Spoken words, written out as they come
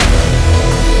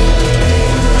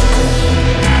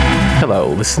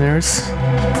listeners.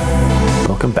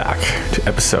 Welcome back to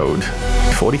episode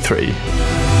 43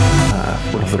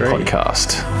 of the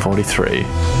podcast. 43.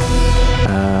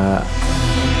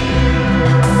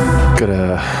 Got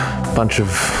a bunch of,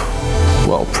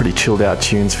 pretty chilled out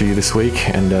tunes for you this week,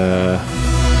 and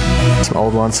some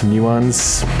old ones, some new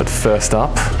ones. But first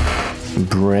up,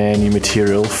 brand new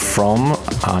material from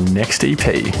our next EP.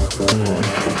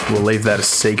 We'll leave that a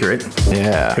secret.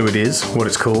 Yeah. Who it is, what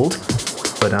it's called,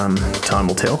 but time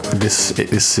will tell.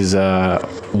 This is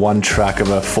one track of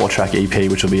a 4-track EP,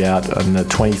 which will be out on the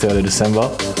 23rd of December.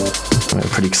 We're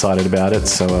pretty excited about it,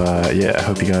 so I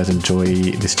hope you guys enjoy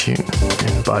this tune.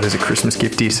 Yeah, buy it as a Christmas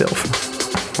gift to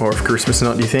yourself. Or if Christmas is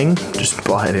not your thing, just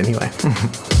buy it anyway.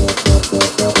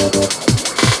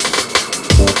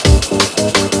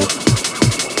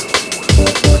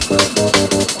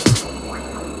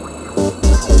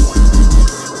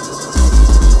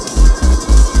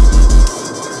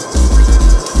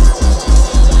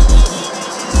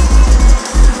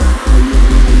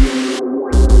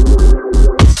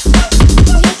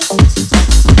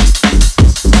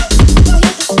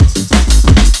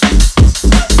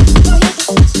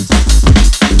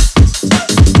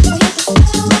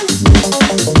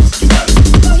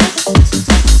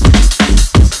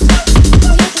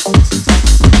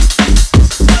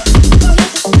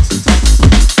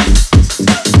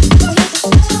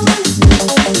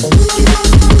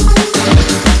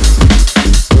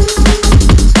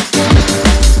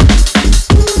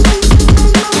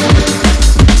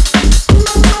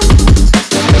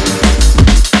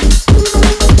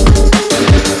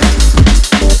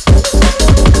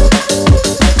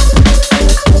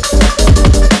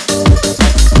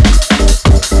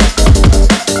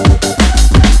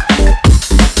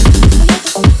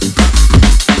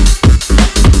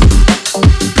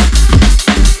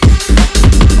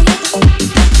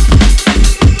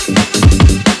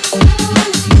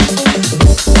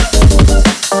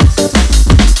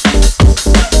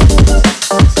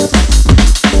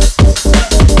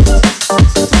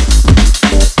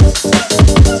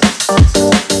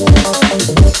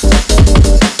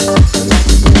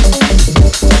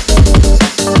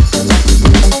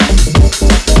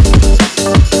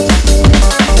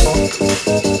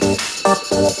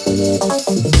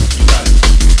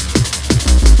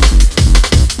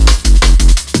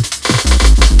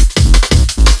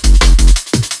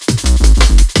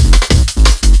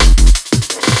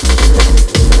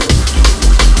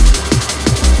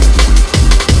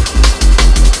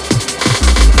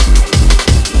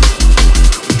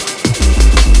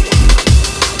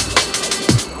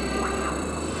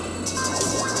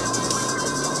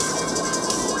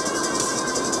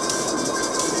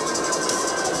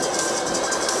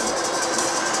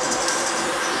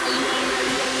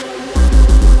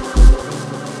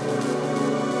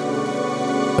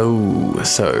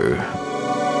 So,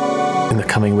 in the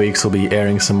coming weeks, we'll be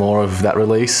airing some more of that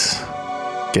release,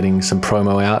 getting some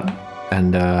promo out,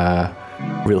 and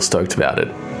real stoked about it.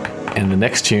 And the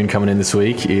next tune coming in this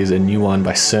week is a new one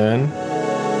by Cern,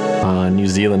 New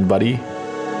Zealand buddy,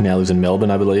 now lives in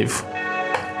Melbourne, I believe.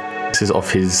 This is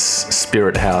off his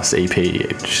Spirit House EP,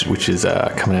 which is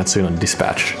coming out soon on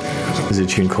Dispatch. This is a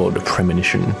tune called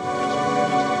Premonition.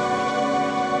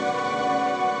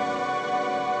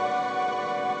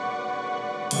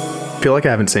 I feel like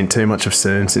I haven't seen too much of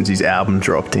Cern since his album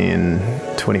dropped in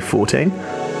 2014. So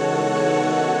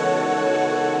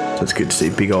it's good to see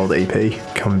big old EP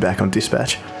coming back on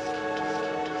Dispatch.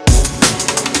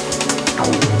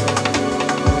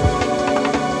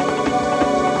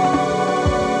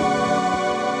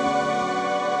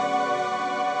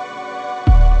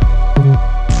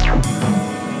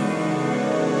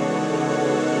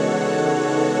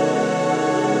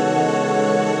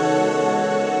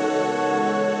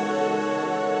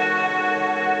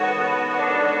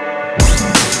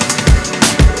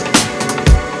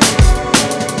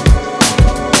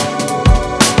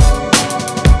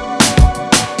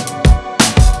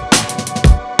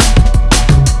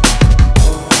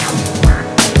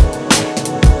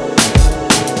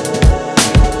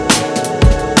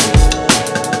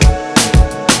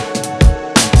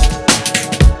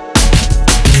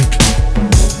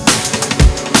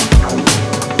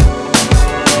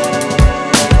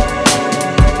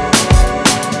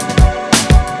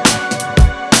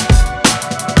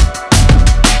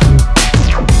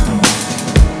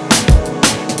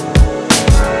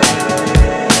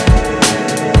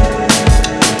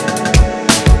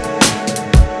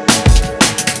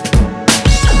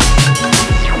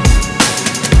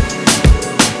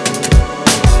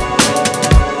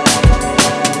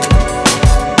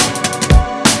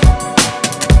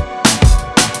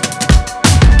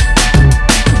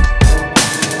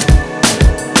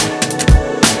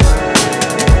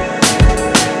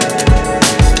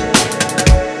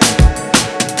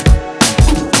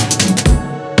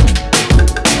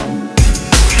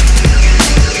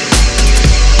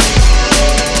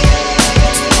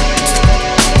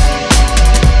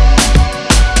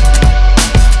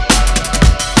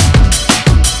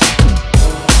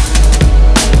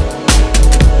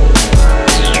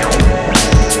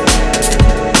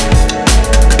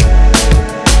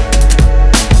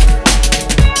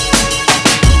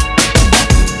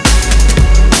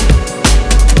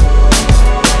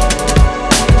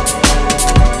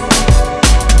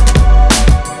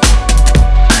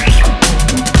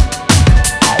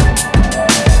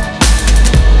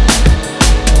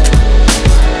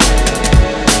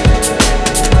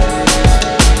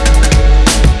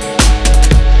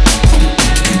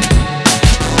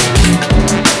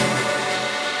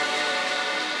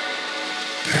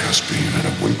 has been an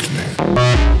awakening.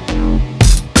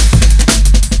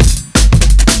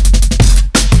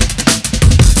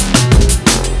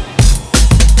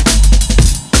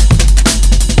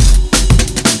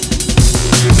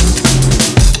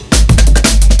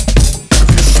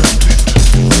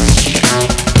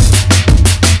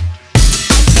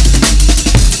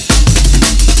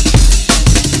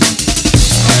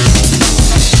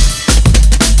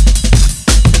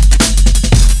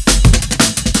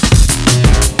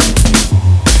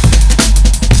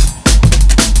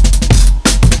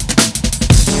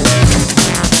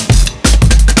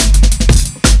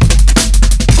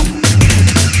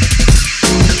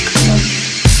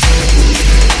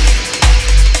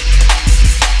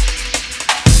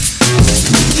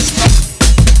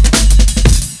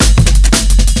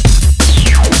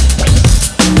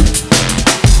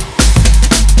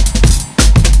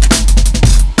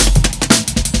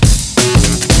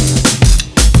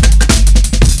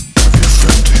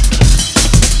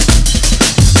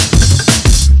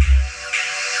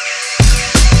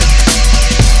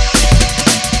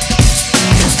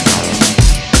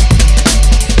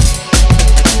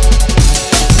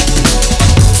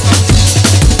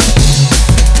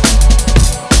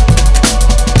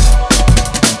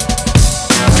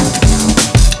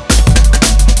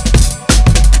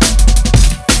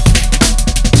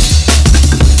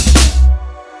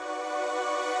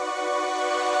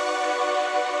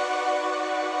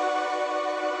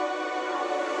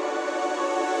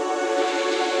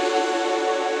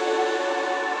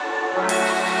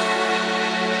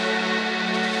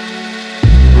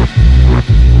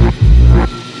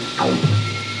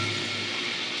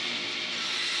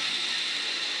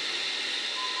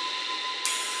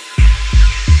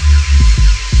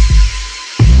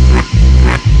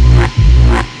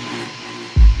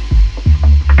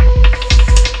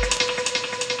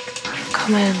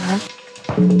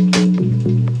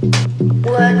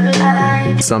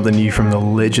 Something new from the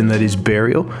legend that is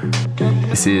Burial.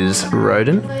 This is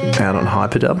Rodent out on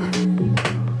Hyperdub.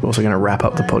 We're also going to wrap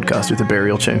up the podcast with a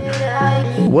Burial tune.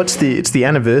 It's the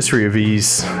anniversary of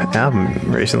his album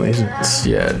recently, isn't it?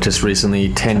 Yeah, just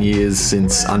recently 10 years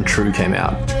since Untrue came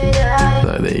out.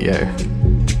 So there you go.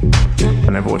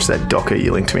 I never watched that docker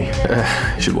you linked me.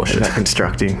 You should watch it. That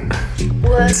constructing.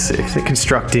 It's sick. They're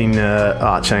constructing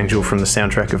Archangel from the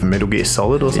soundtrack of Metal Gear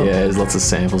Solid or something. Yeah, there's lots of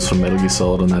samples from Metal Gear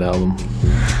Solid on that album.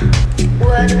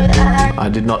 I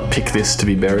did not pick this to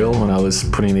be Burial when I was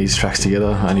putting these tracks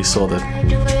together. I only saw the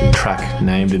track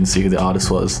name, didn't see who the artist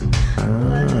was.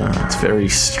 It's very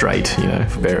straight,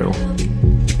 for Burial.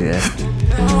 Yeah.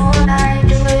 What would I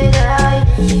do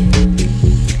without you?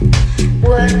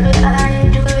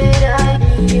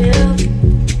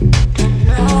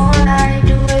 Don't know what I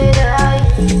do without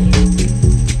you.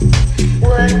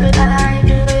 What would I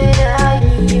do without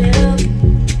you?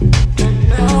 Don't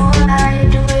know what I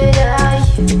do without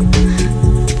you.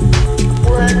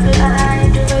 What would I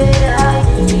do without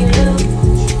you?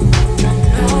 Don't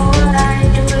know what I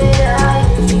do without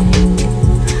you.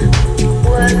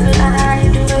 What would I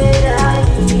do without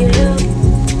you?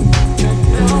 Don't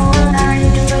know what I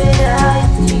do without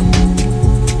you.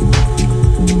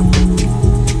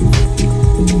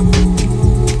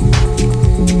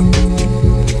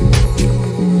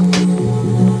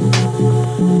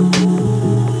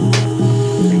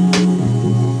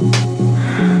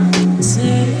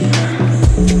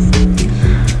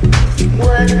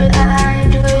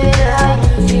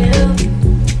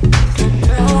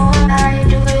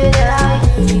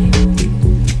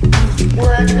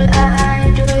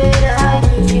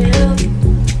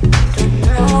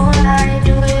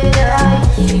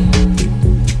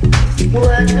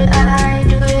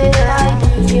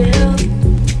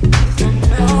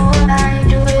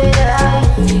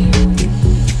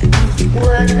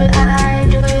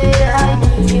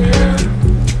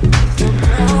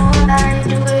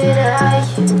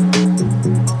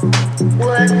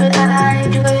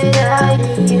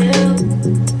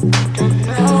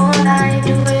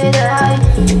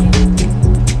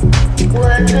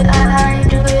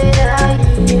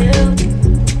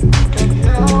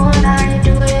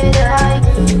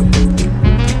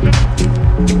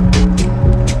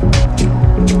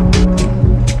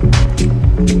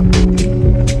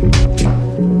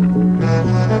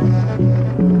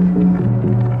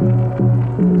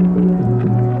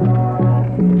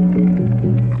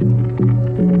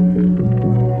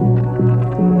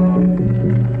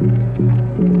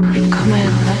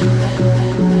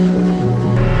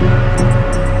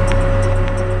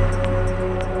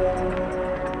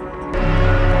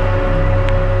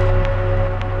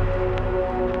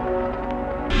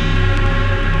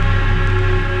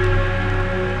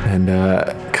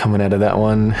 Coming out of that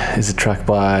one is a track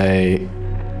by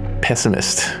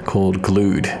Pessimist called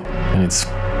Glued, and it's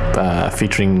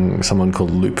featuring someone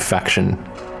called Loop Faction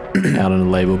out on a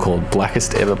label called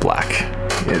Blackest Ever Black.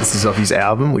 Yeah, this is off his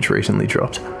album, which recently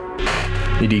dropped.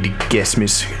 He did a guest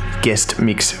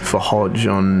mix for Hodge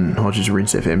on Hodge's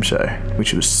Rinse FM show,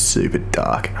 which was super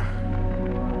dark.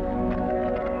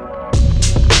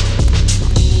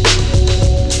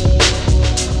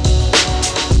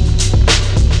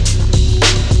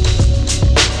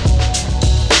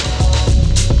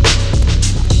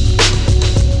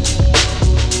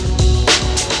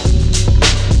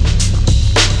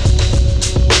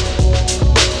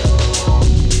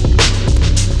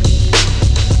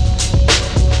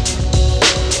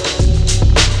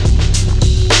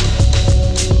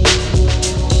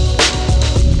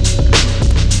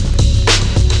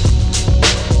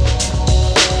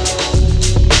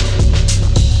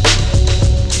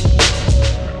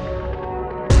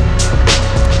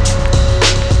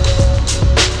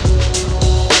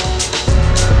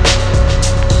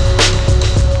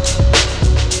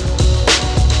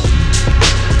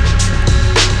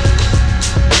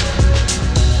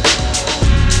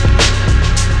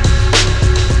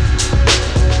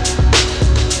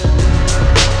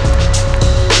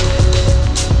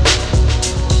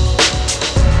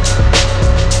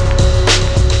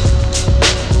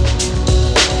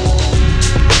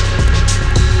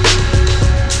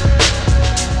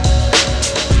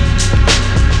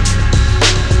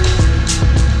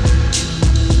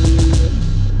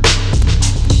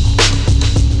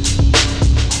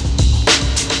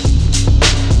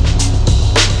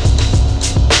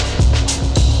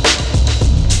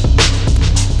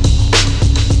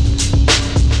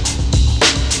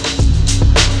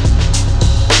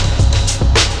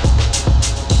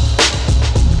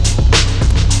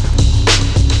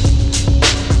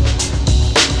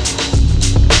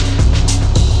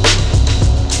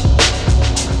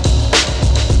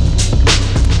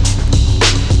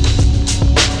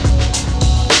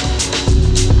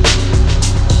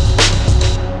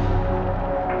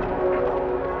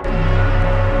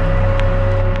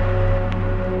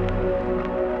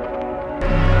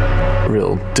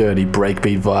 Dirty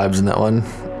breakbeat vibes in that one,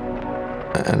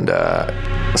 and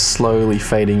slowly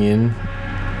fading in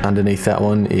underneath that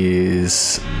one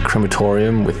is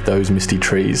Crematorium with Those Misty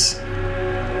Trees,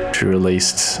 which we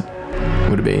released,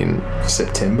 would have been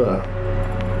September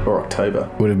or October.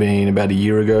 Would have been about a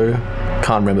year ago.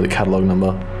 Can't remember the catalogue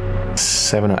number.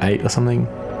 7 or 8 or something.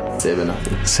 7, I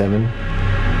think. 7.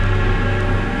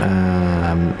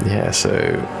 Yeah,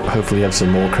 so hopefully have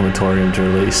some more Crematorium to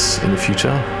release in the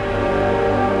future.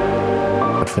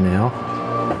 But for now,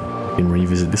 we can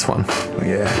revisit this one.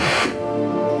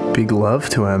 Yeah. Big love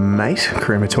to our mate,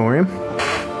 Crematorium.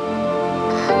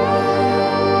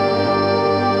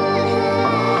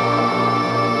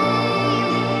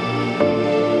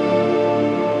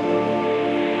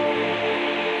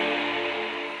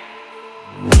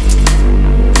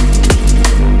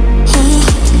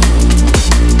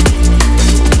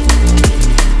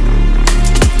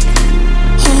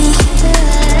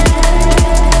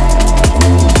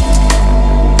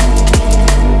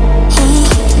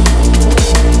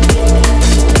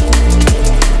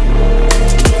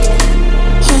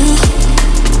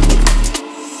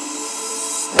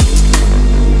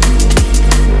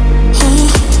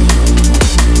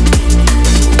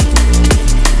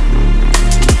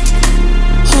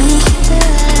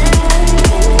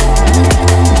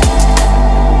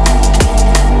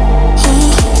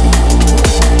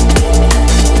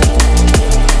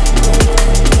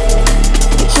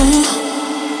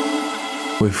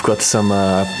 We've got some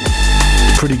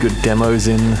pretty good demos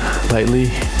in lately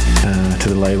to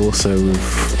the label, so we're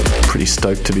pretty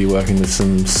stoked to be working with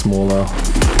some smaller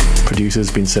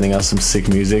producers. Been sending us some sick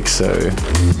music, so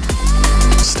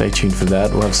stay tuned for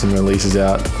that. We'll have some releases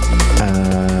out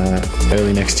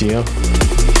early next year.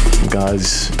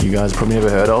 Guys you guys probably never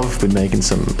heard of. Been making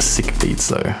some sick beats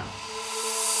though.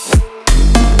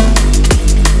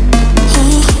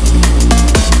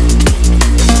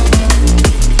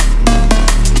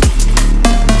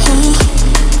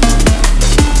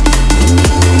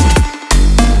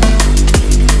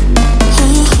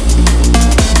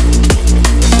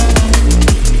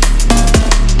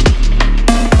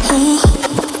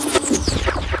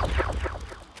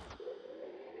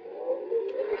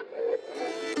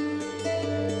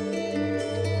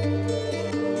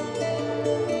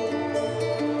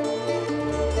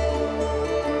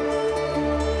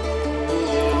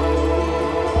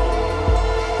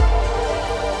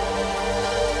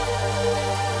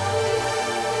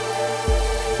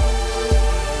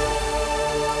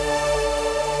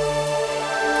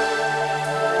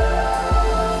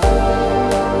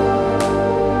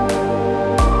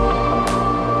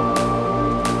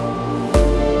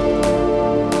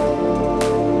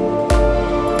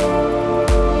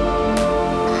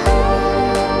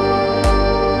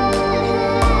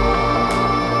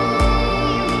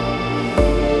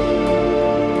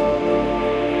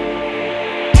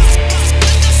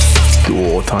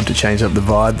 time to change up the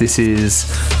vibe. This is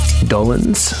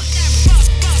Dolenz.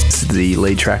 This is the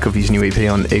lead track of his new EP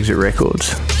on Exit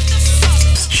Records.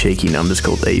 It's cheeky numbers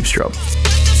called Eavesdrop.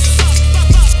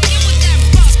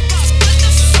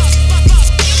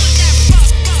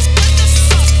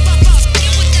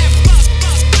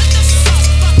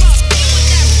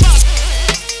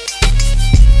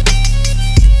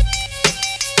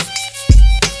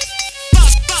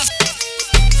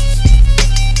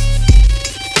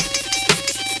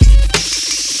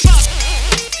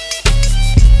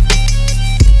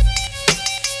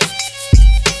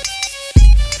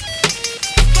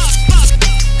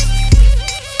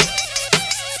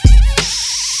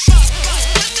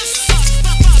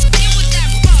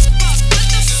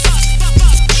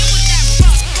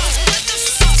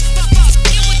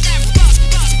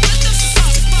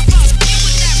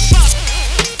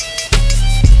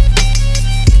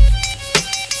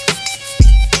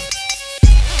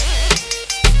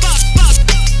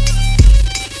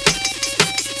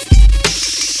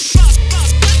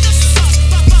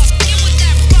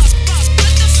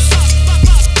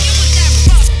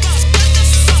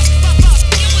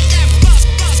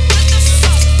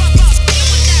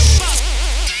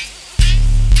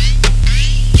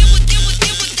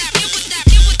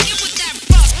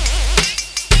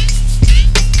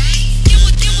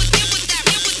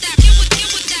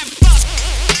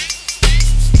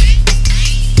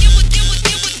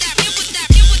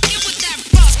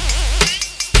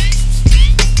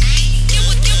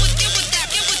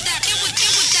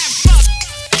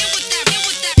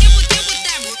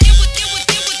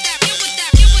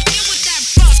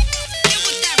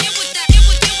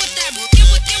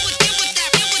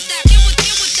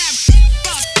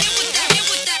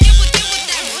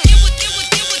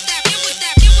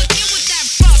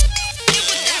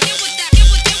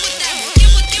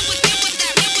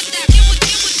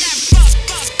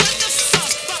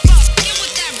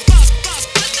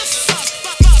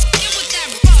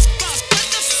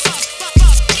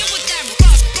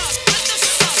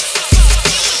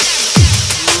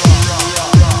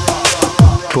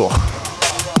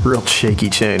 Real cheeky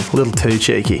tune, a little too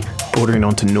cheeky, bordering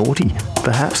on to naughty,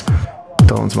 perhaps.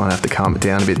 Dolenz might have to calm it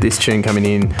down a bit. This tune coming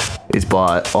in is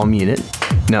by Unit.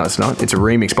 No, it's not. It's a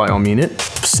remix by Unit,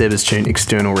 Seba's tune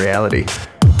External Reality,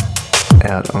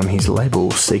 out on his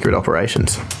label Secret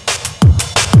Operations.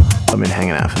 I've been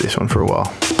hanging out for this one for a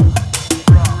while.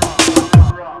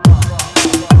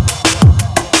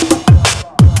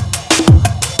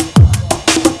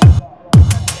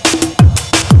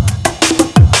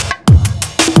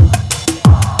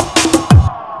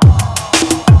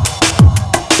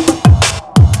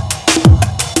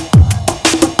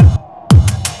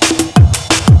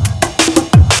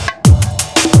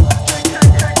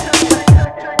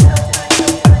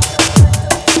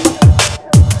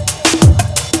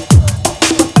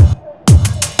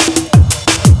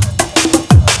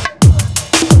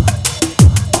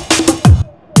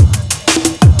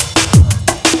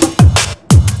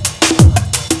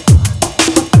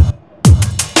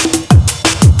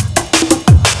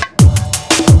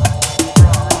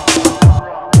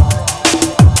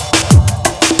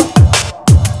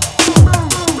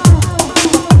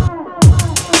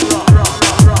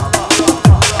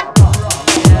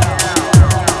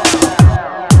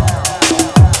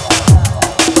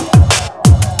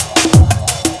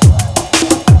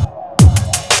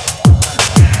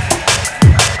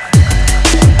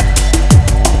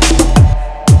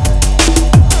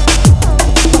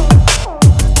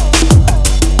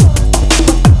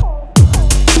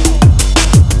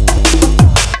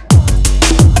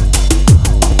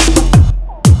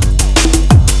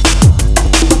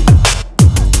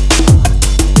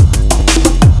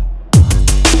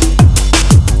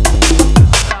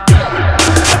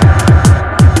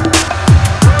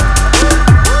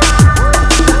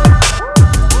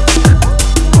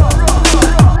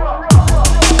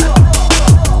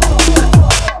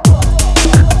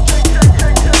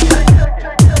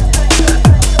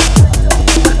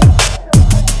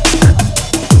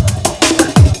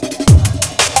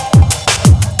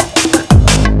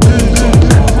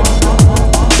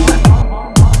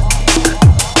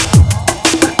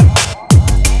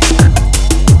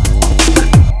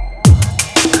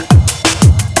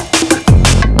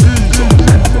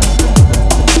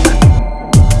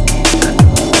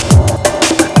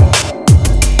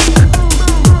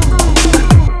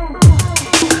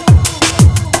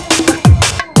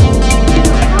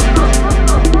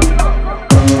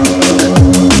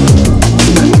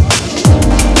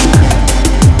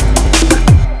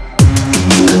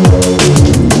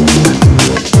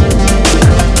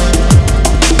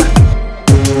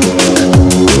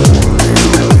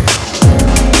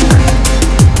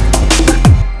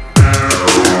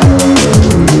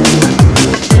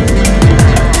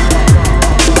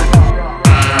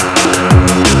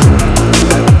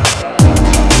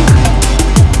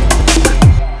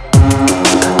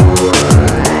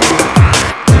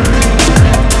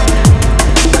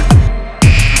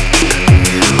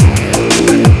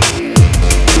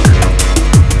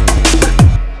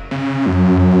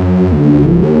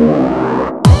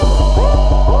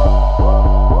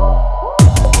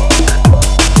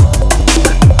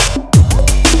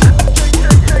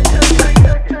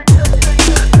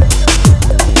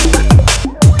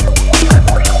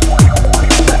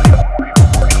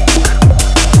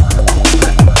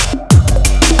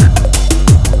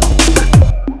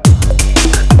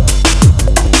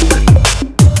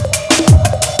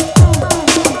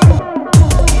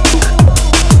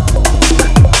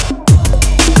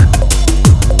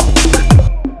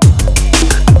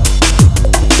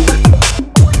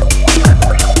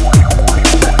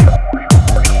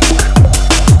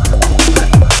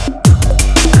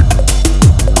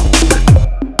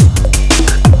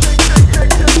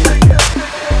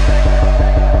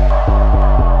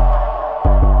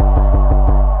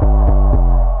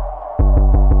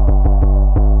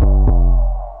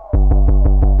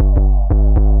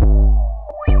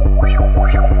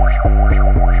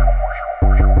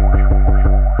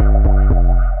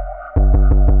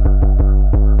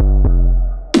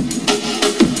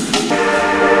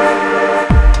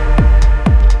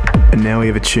 we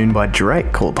have a tune by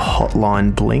Drake called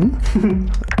Hotline Bling.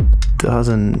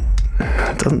 Doesn't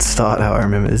start how I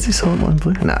remember. Is this Hotline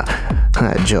Bling? Nah,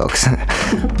 jokes.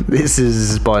 This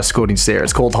is by Escorting Sarah.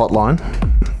 It's called Hotline.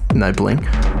 No bling.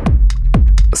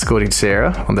 Escorting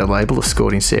Sarah on their label,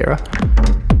 Escorting Sarah.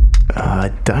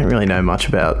 I don't really know much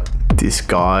about this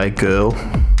guys, girls,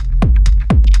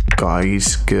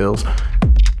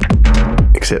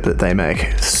 except that they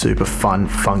make super fun,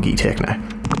 funky techno.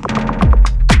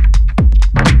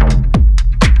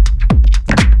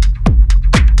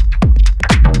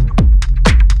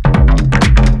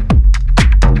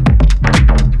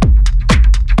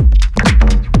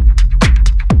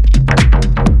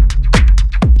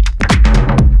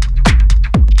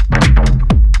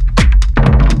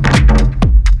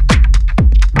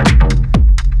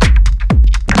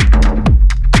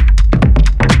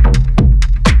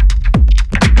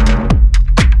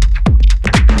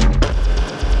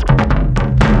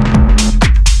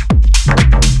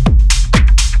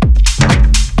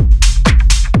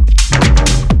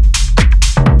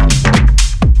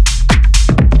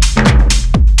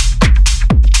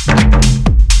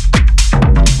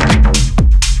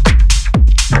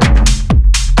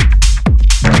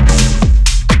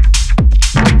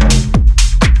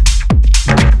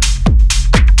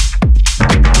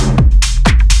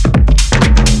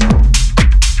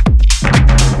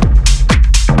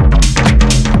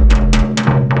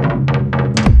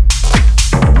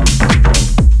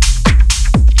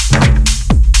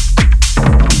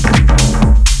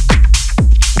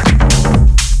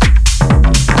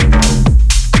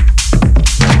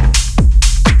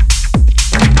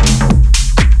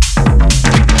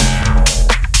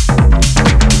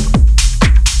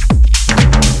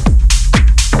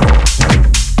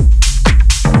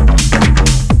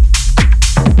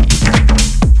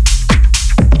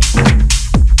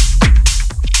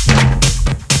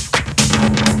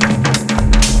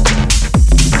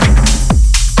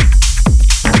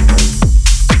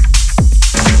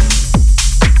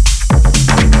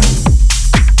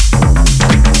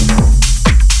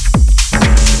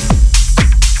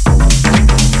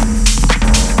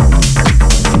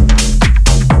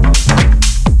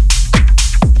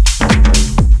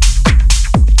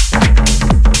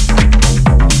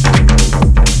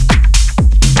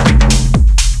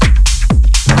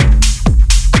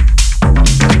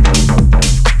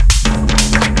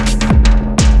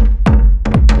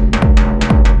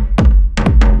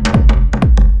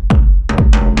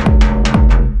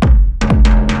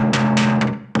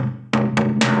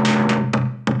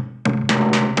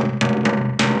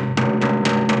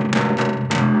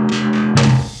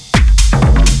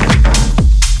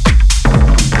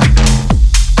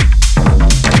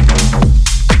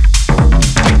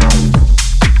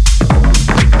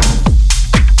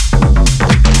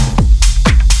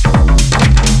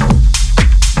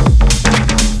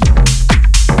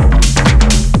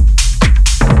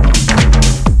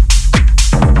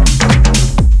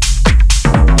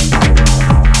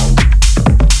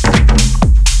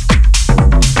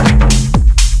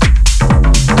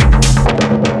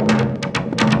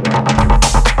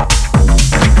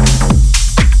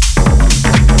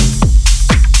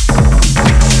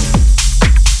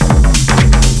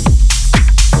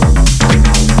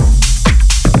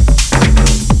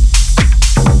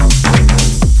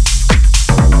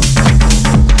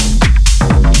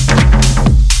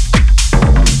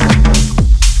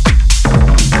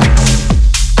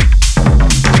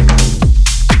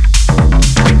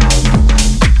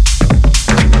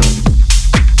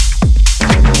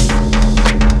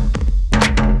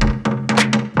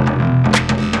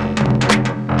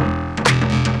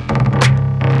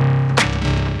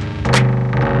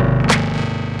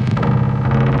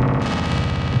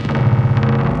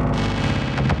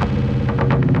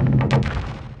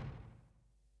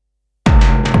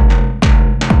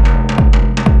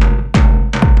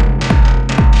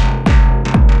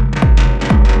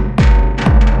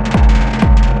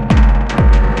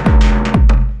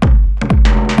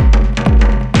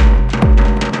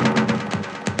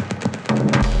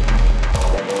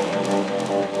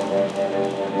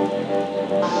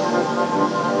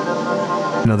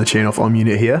 Another tune off Om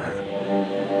Unit here.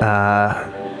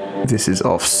 This is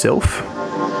off Self,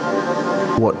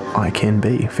 What I Can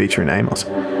Be, featuring Amos.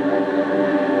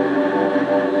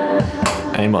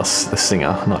 Amos, the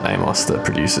singer, not Amos, the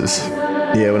producers.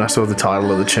 Yeah, when I saw the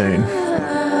title of the tune,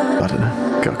 I don't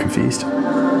know, got confused.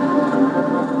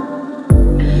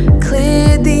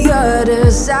 Cleared the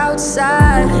others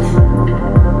outside,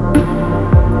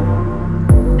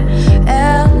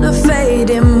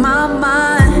 elevating my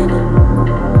mind,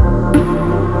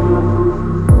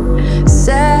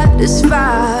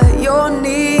 satisfied your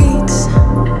needs,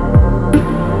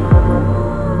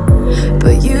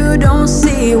 but you don't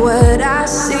see what I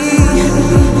see.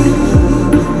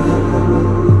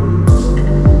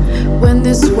 When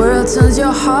this world turns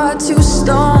your heart to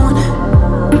stone,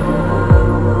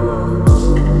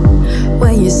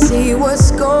 when you see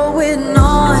what's going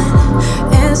on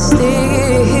and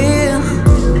still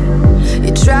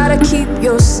you try to keep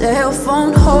yourself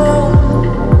on hold,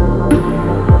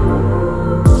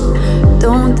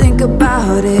 don't think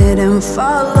about it and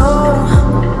follow.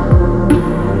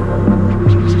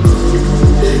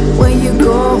 When you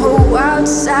go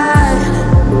outside,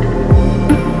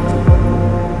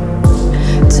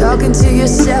 talking to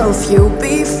yourself, you'll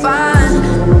be fine.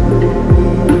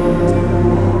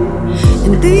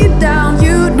 And deep down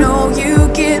you know you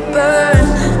get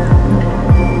burned.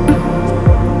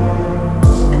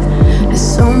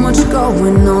 There's so much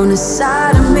going on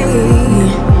inside of me.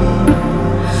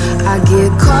 I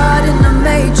get caught in the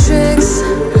matrix.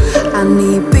 I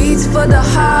need beats for the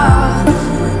heart,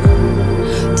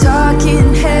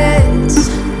 talking heads,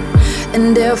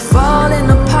 and they're falling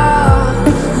apart.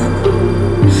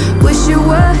 Wish you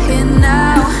were here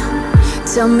now.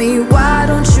 Tell me, why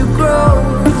don't you grow?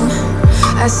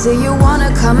 I say you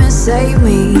wanna come and save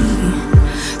me,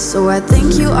 so I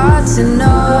think you ought to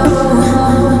know.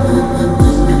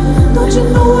 Don't you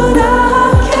know what I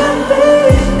can be?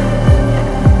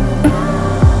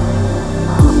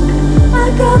 I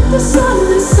got the sun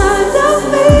inside of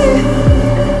me.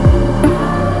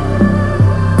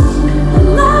 I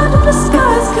light up the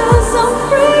skies 'cause I'm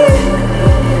free.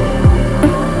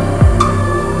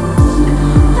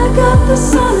 I got the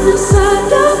sun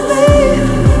inside of me.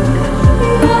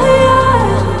 Yeah,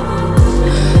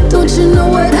 yeah. Don't you know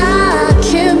what I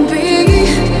can be?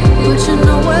 Don't you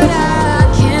know what I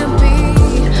can be?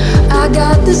 I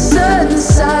got the sun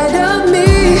inside of me.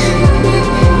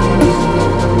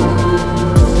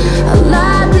 I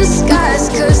light the skies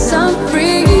 'cause I'm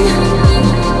free.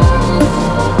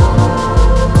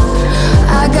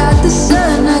 I got the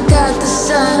sun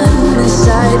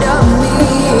inside of me.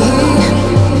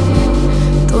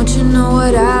 Don't you know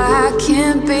what I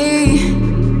can be?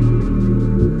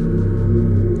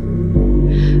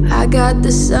 I got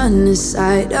the sun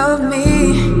inside of me.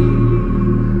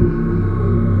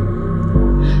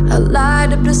 I light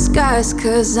up the skies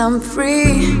 'cause I'm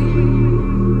free.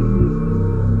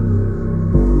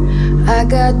 I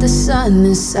got the sun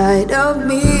inside of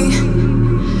me.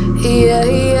 Yeah,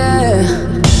 yeah.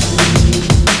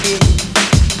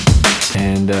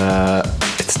 And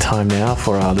it's time now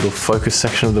for our little focus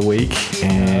section of the week.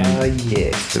 And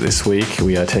Yes. this week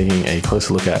we are taking a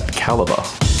closer look at Calibre,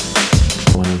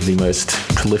 one of the most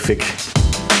prolific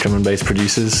drum and bass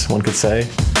producers, one could say.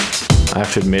 I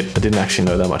have to admit, I didn't actually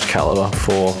know that much Calibre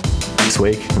before this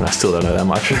week, and I still don't know that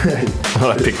much.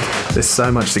 What I picked. There's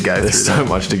so much to go through. There's so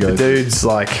much to go The through. dude's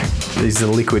like, he's the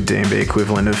liquid D&B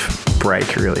equivalent of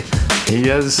Break, really. He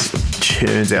has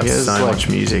Churns out He has, so like- much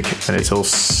music, and it's all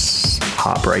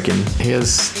heartbreaking, he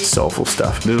has soulful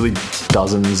stuff. literally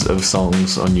dozens of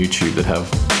songs on YouTube that have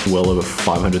well over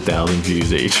 500,000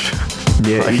 views each.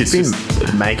 Yeah, Like, he's it's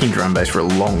been making drum bass for a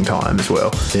long time as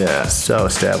well. Yeah. So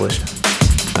established.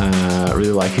 I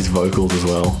really like his vocals as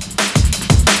well.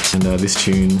 And this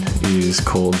tune is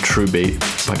called Tru Beat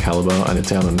by Calibre, and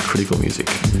it's out on Critical Music.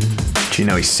 Do you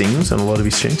know he sings on a lot of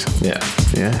his tunes? Yeah.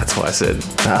 Yeah. That's why I said.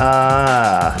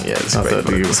 Ah. Yeah, it's I great thought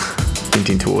we were vocals.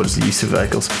 hinting towards the use of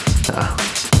vocals.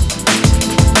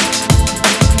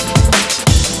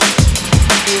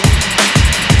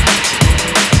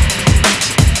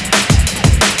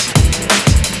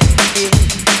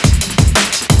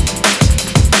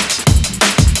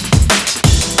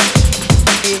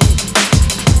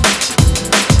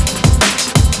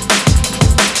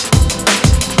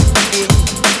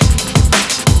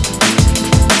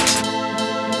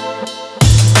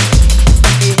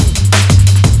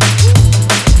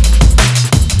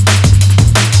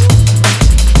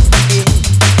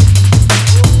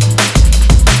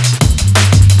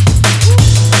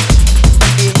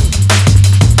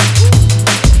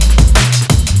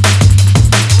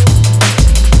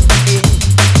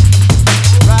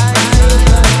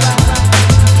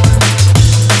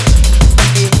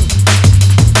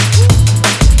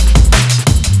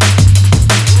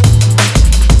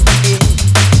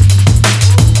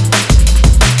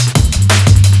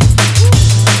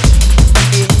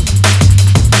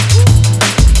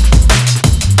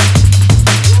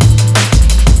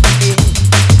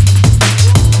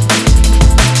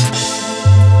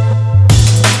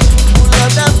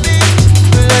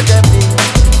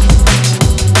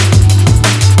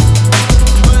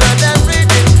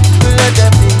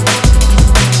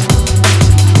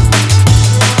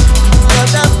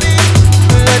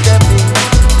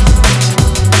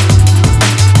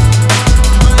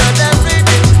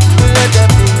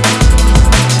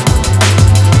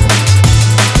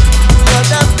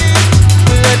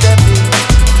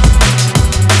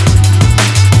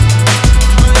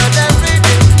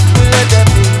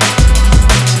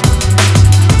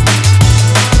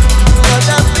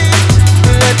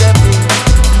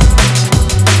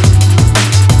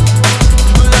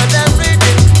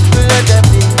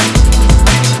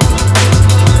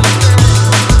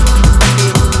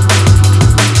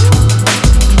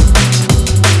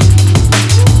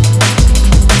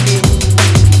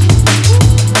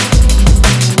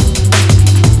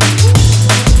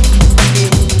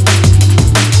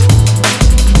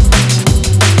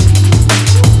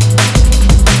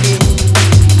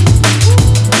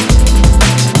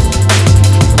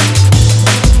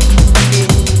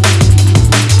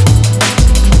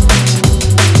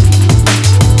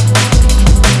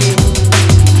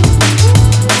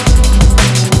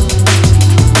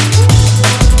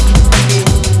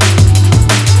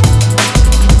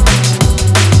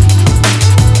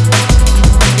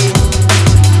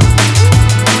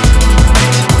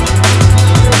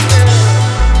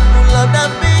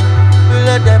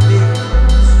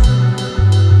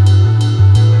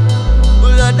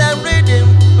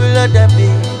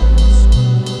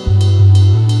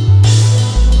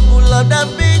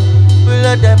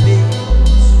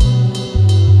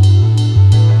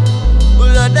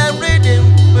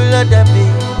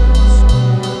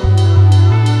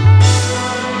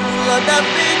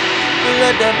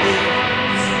 them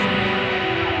beats.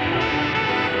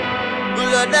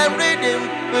 Full of them rhythm,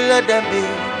 full of them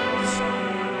beats.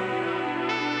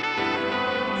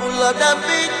 Full of them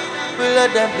beat, full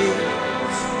of them beats.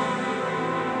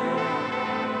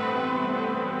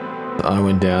 I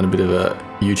went down a bit of a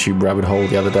YouTube rabbit hole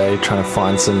the other day trying to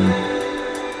find some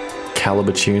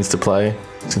Calibre tunes to play,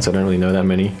 since I don't really know that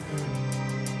many.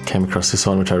 Came across this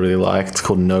one which I really like. It's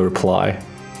called No Reply.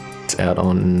 It's out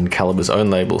on Calibre's own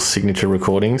label, Signature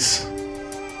Recordings.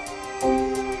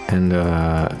 And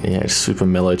yeah, it's a super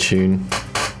mellow tune.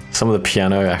 Some of the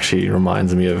piano actually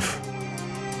reminds me of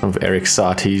Eric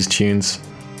Satie's tunes.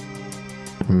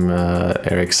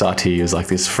 Eric Satie is like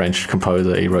this French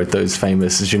composer. He wrote those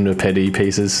famous Je ne peux dire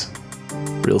pieces.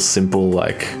 Real simple,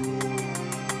 like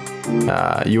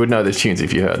you would know the tunes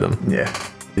if you heard them. Yeah.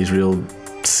 These real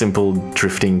simple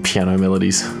drifting piano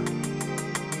melodies.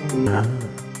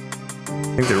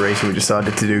 I think the reason we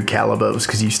decided to do Calibre was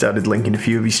because you started linking a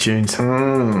few of his tunes.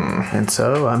 And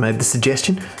so I made the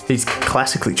suggestion. He's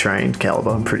classically trained,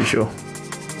 Calibre, I'm pretty sure.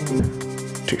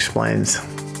 Which explains.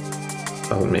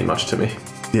 Doesn't mean much to me.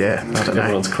 Yeah, I don't know.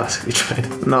 Everyone's classically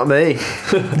trained. Not me.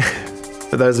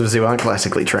 For those of us who aren't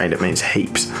classically trained, it means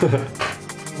heaps.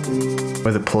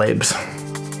 We're the plebs.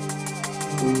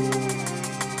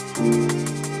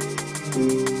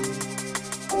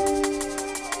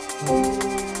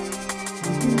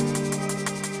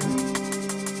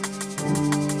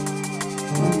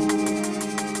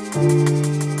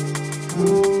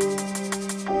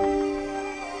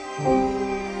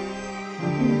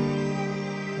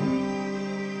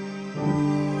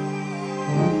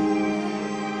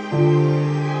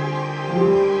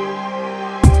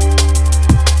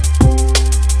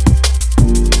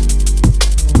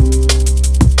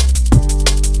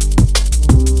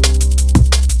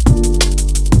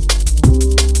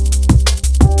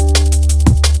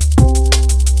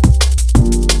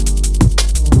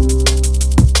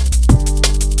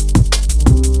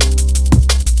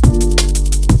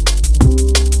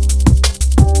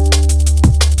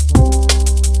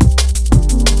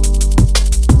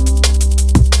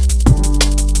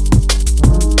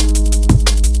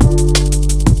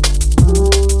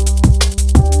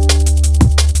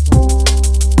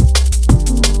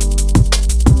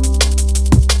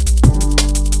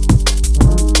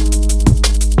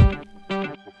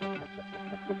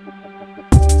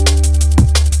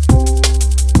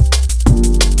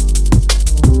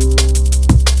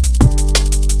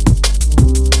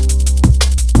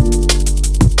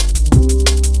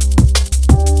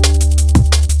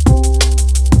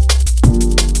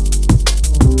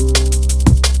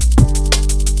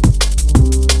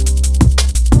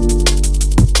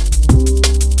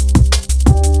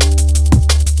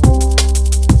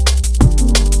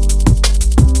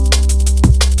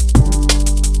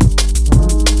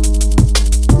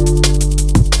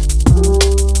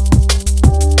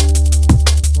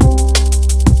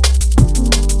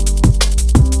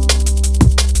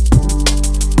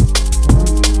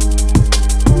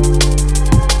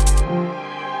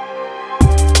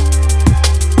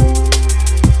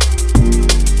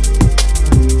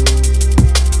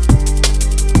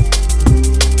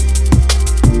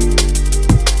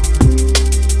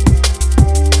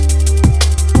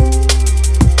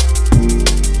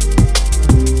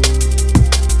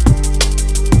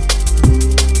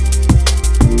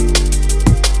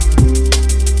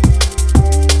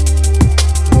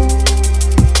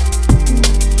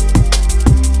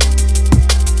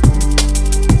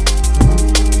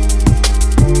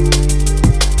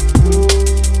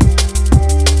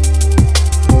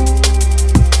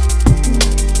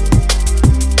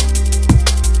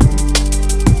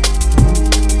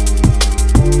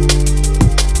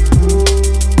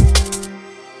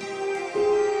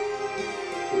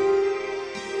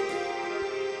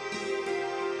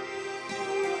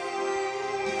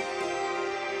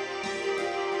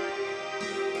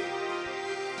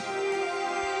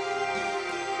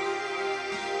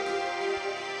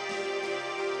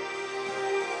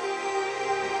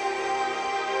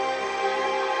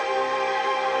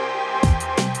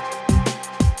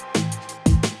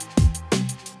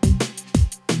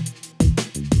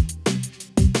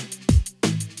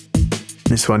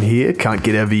 This one here, Can't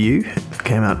Get Over You,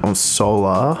 came out on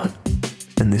Solar,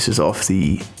 and this is off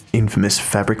the infamous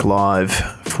Fabric Live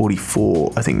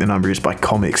 44. I think the number is by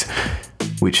Comics,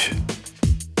 which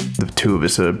the two of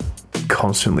us are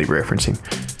constantly referencing.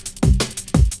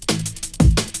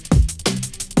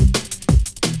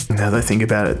 Now that I think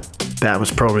about it, that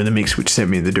was probably the mix which sent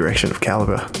me in the direction of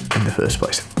Calibre in the first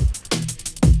place.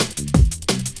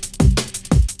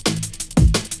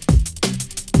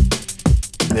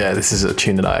 Yeah, this is a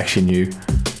tune that I actually knew.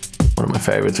 One of my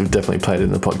favorites. We've definitely played it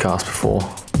in the podcast before.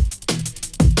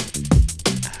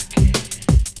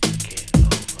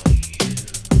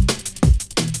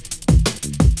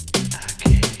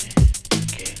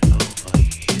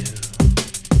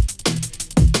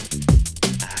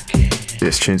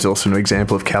 This tune's also an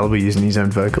example of Calibre using his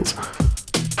own vocals.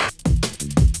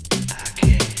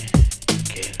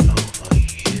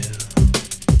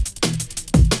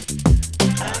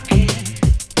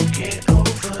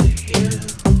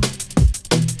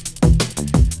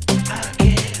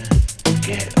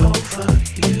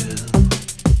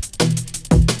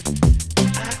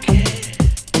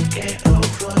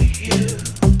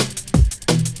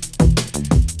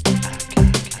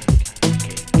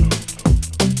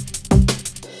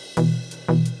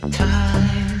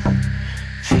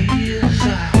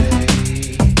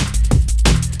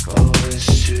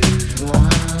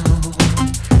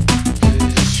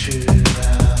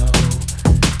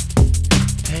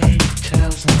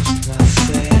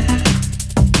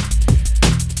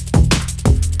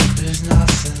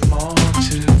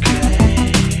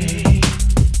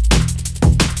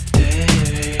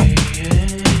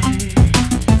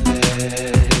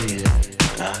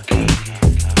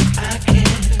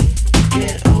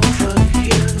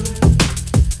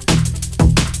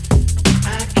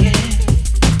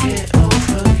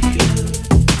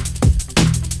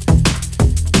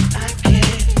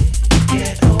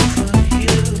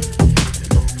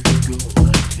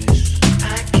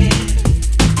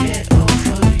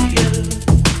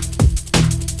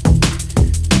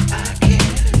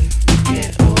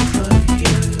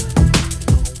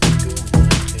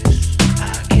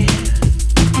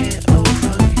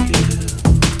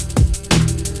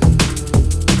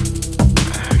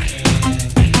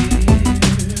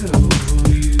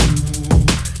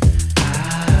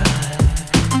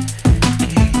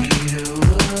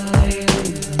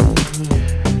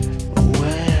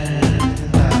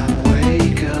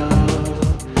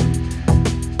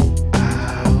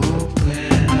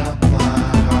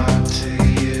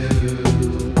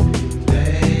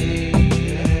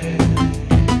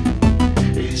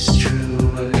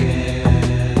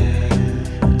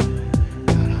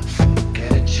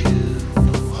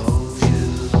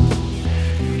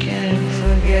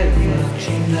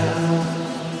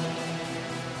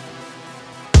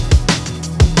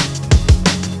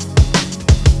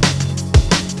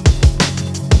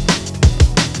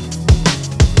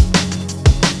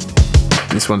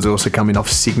 This one's also coming off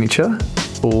Signature,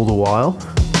 All the While.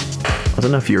 I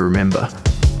don't know if you remember,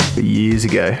 but years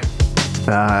ago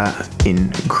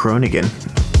in Groningen,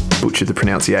 butchered the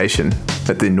pronunciation,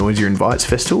 at the Noisier Invites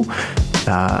Festival.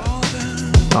 I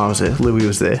was there, Louis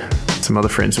was there, some other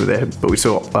friends were there, but we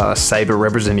saw Seba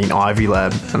representing Ivy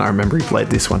Lab, and I remember he played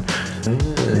this one.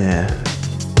 Yeah.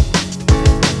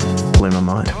 Blew my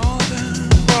mind.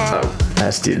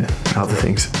 As did other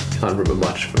things. Can't remember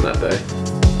much from that day.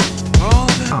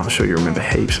 I'm sure you remember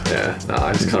heaps. Yeah, no,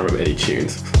 I just can't remember any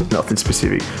tunes. Nothing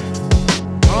specific.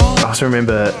 I also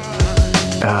remember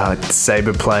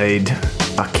Seba played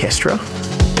Orchestra.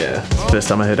 Yeah. First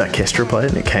time I heard Orchestra play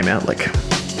it, and it came out like, I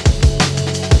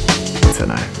don't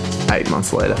know, 8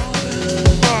 months later.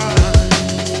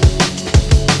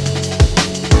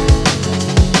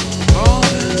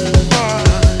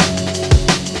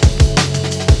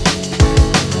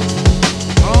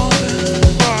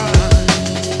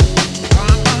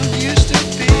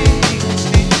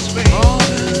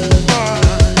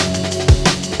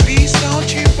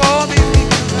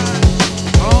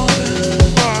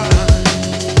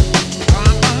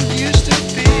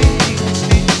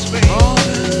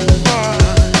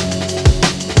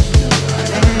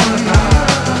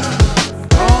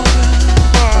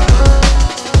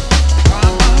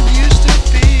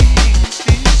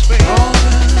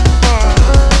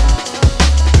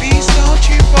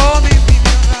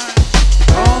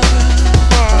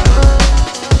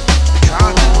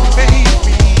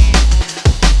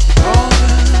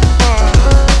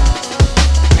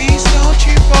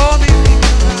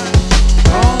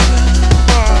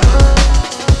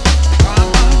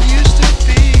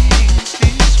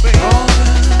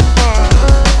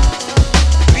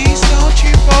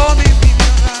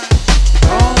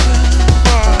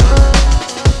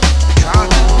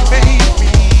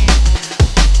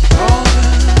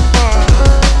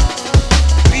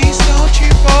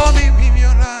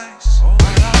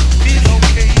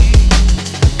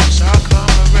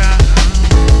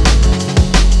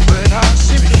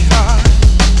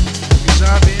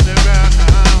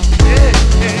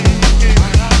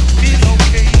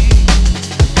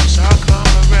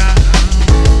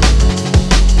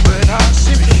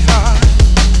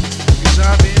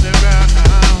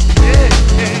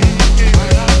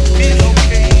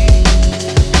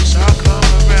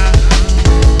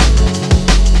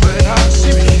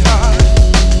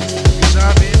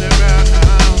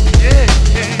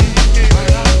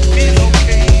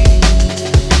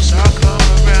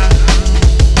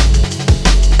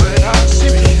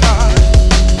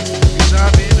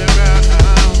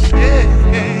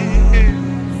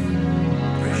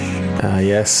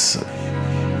 guess.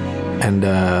 And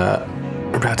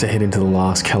we're about to head into the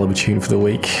last Calibre tune for the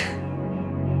week.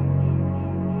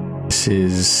 This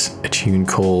is a tune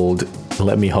called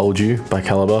Let Me Hold You by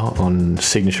Calibre on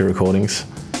Signature Recordings.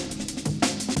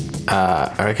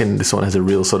 I reckon this one has a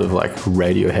real sort of like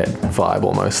Radiohead vibe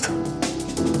almost.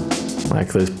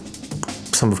 Like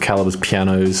some of Calibre's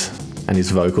pianos and his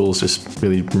vocals just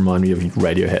really remind me of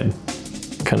Radiohead.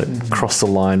 Kind of cross the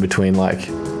line between like,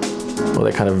 well,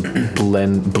 they kind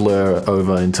of blur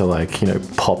over into like, you know,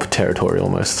 pop territory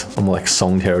almost, or more like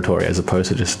song territory as opposed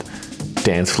to just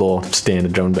dance floor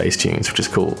standard drum and bass tunes, which is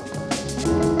cool.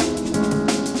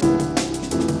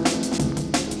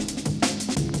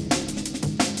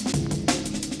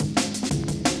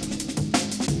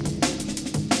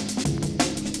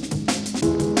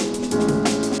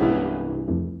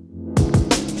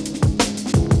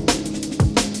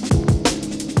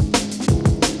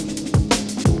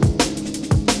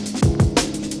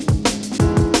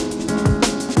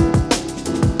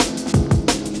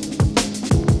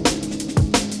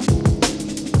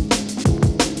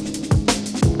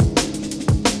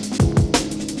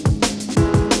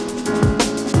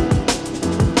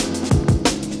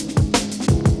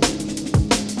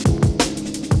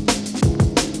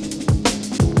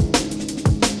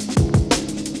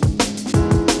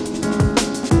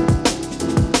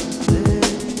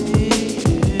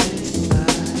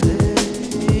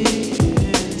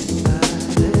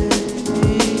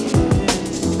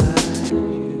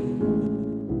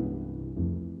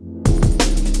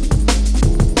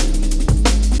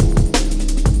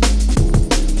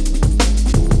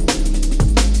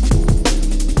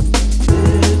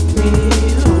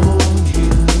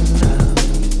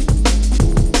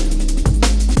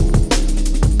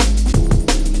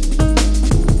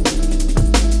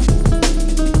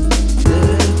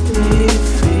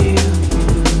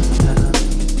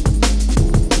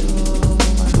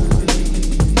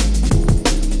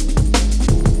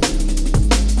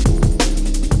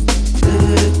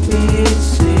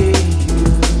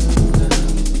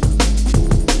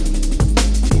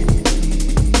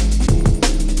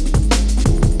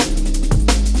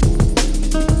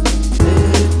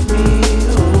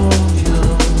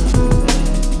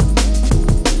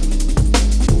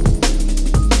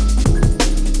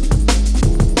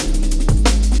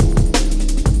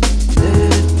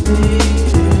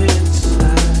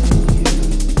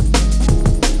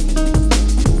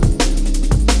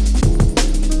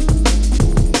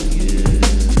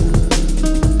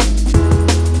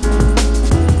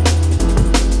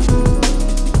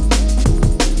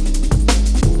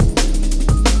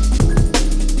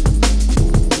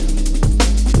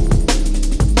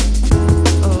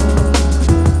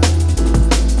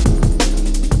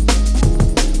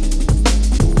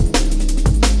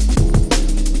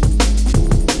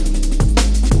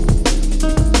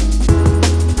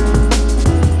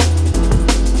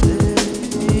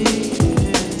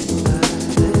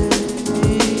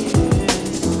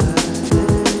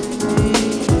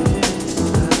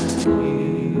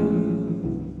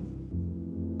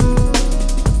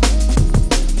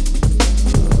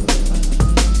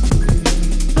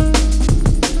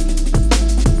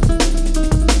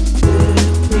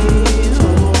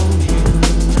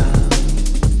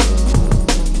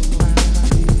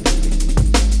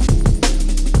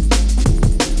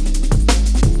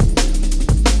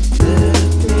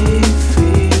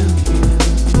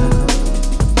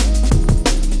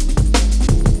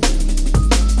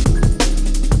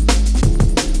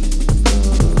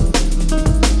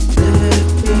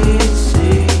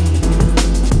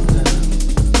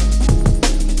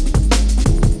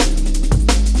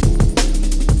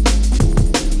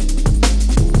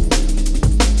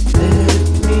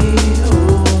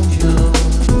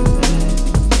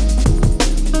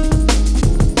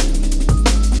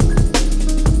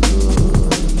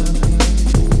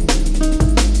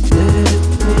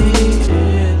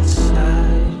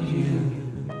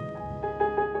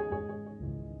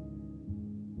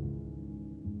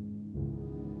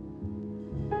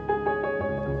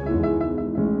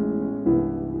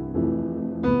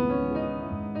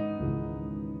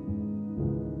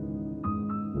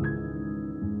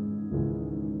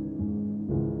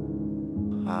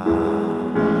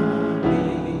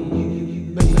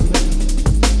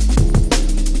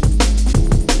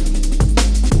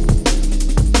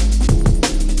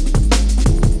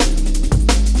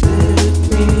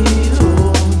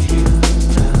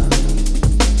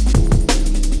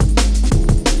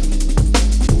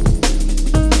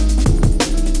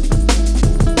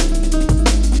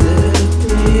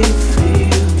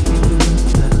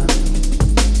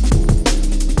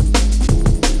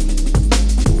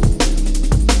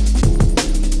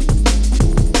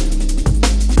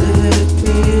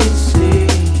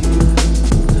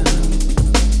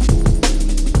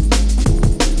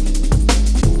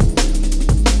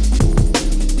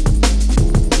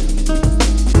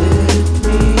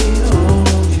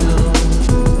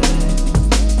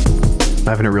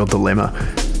 real dilemma.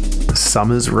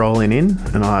 Summer's rolling in,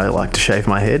 and I like to shave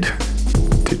my head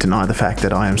to deny the fact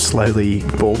that I am slowly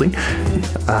balding.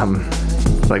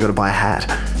 But I got to buy a hat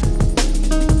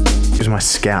because my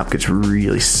scalp gets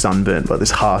really sunburnt by this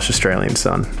harsh Australian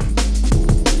sun.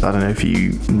 I don't know if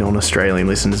you non-Australian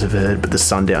listeners have heard, but the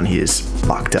sun down here is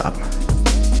fucked up.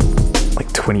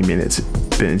 Like 20 minutes,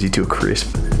 it burns you to a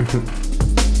crisp.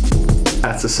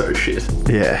 Hats are so shit.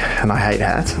 Yeah, and I hate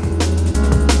hats.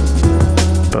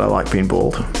 But I like being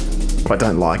bald. I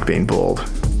don't like being bald,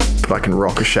 but I can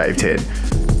rock a shaved head.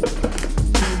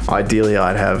 Ideally,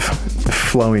 I'd have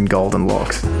flowing golden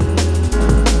locks.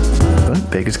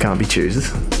 But beggars can't be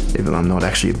choosers, even though I'm not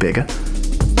actually a beggar.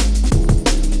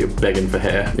 You're begging for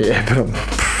hair. Yeah, but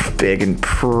I'm begging,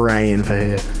 praying for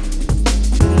hair.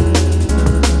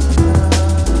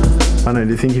 I don't know,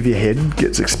 do you think if your head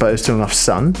gets exposed to enough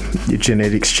sun, your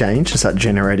genetics change and start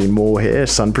generating more hair,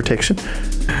 sun protection?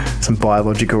 Some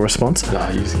biological response?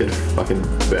 Nah, you just get fucking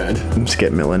burned. Just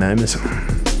get melanomas.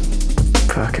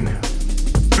 Fucking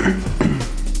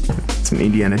it's an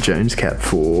Indiana Jones cap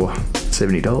for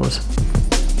 $70.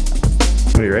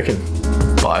 What do you reckon?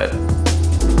 Buy it.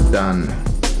 Done.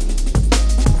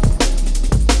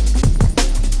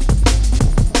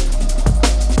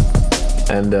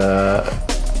 And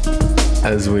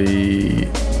as we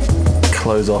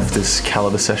close off this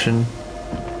Calibre session,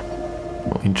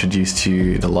 we'll introduce to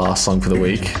you the last song for the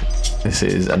week. This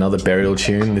is another Burial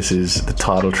tune. This is the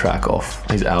title track off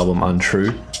his album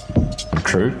Untrue.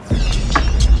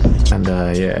 And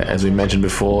yeah, as we mentioned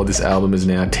before, this album is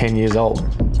now 10 years old.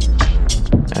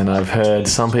 And I've heard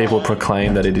some people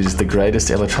proclaim that it is the greatest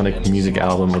electronic music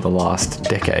album of the last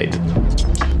decade.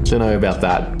 Don't know about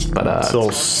that, but It's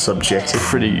all subjective.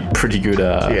 pretty good.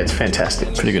 Yeah, it's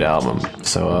fantastic. Pretty good album.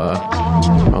 So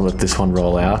I'll let this one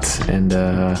roll out, and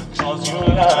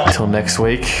until next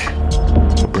week,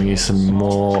 we'll bring you some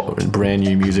more brand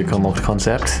new music on Locked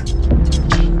Concept.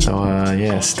 So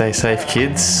yeah, stay safe,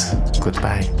 kids.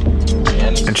 Goodbay.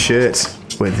 And shirts,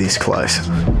 we're this close.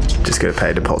 Just gotta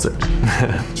pay a deposit.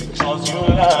 Because you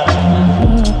lie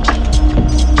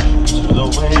to the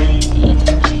way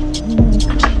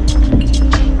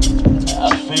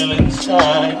I feel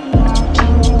inside,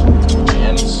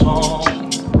 and it's all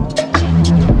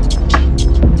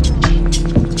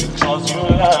because you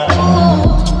lie.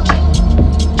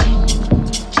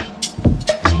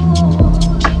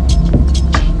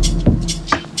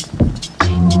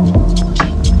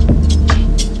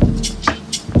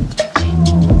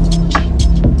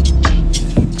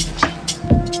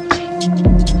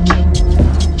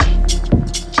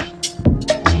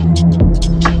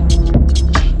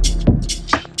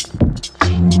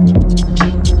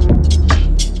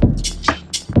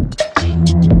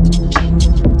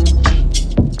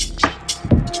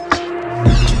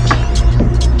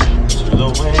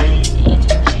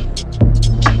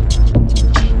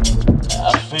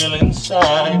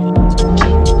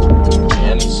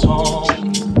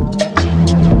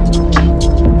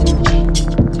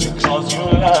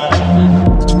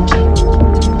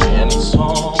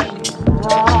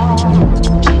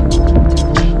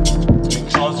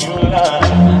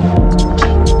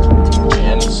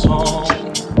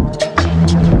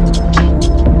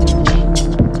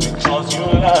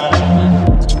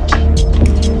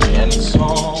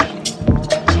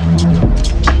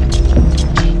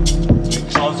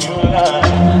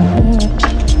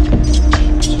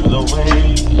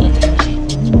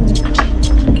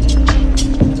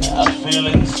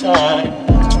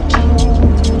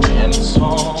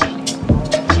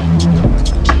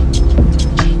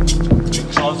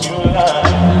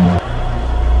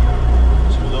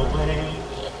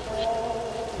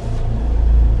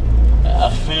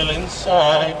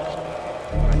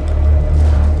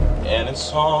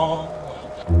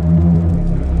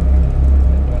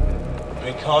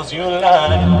 Because you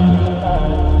lie.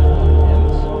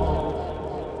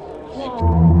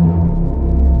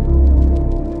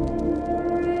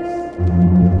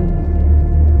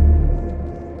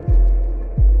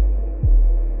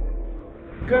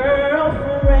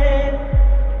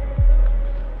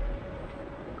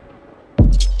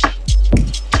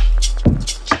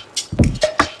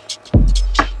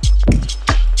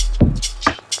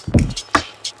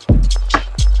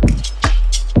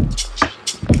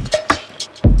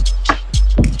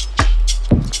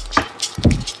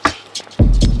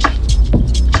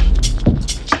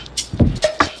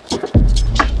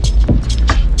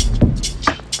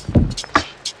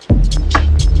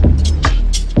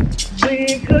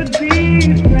 We could be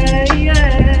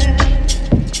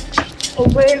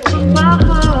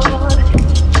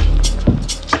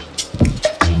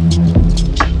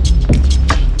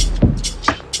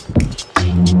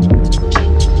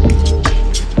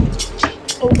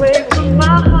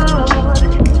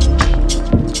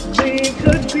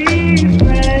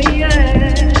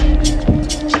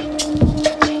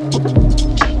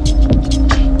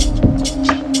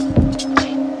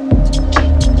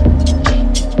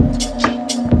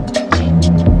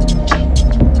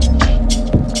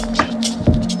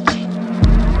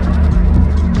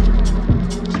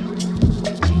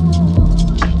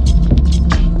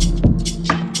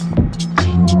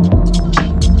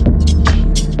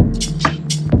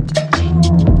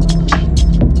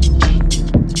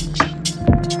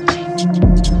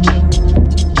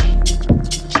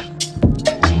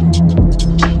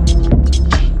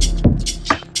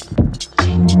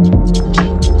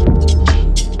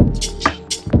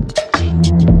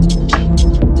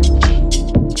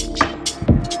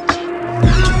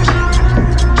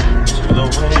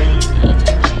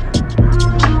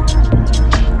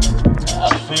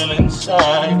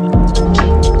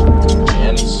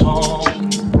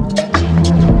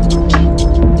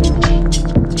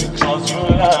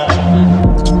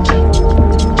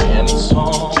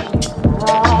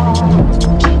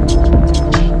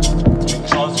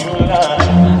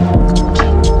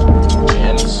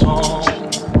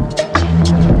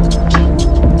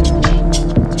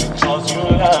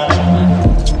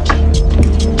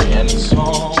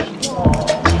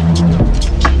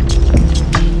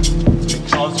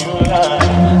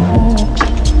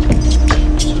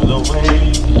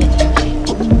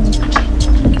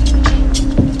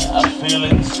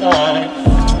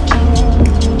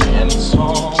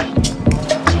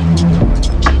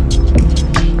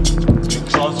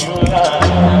 'cause you lie.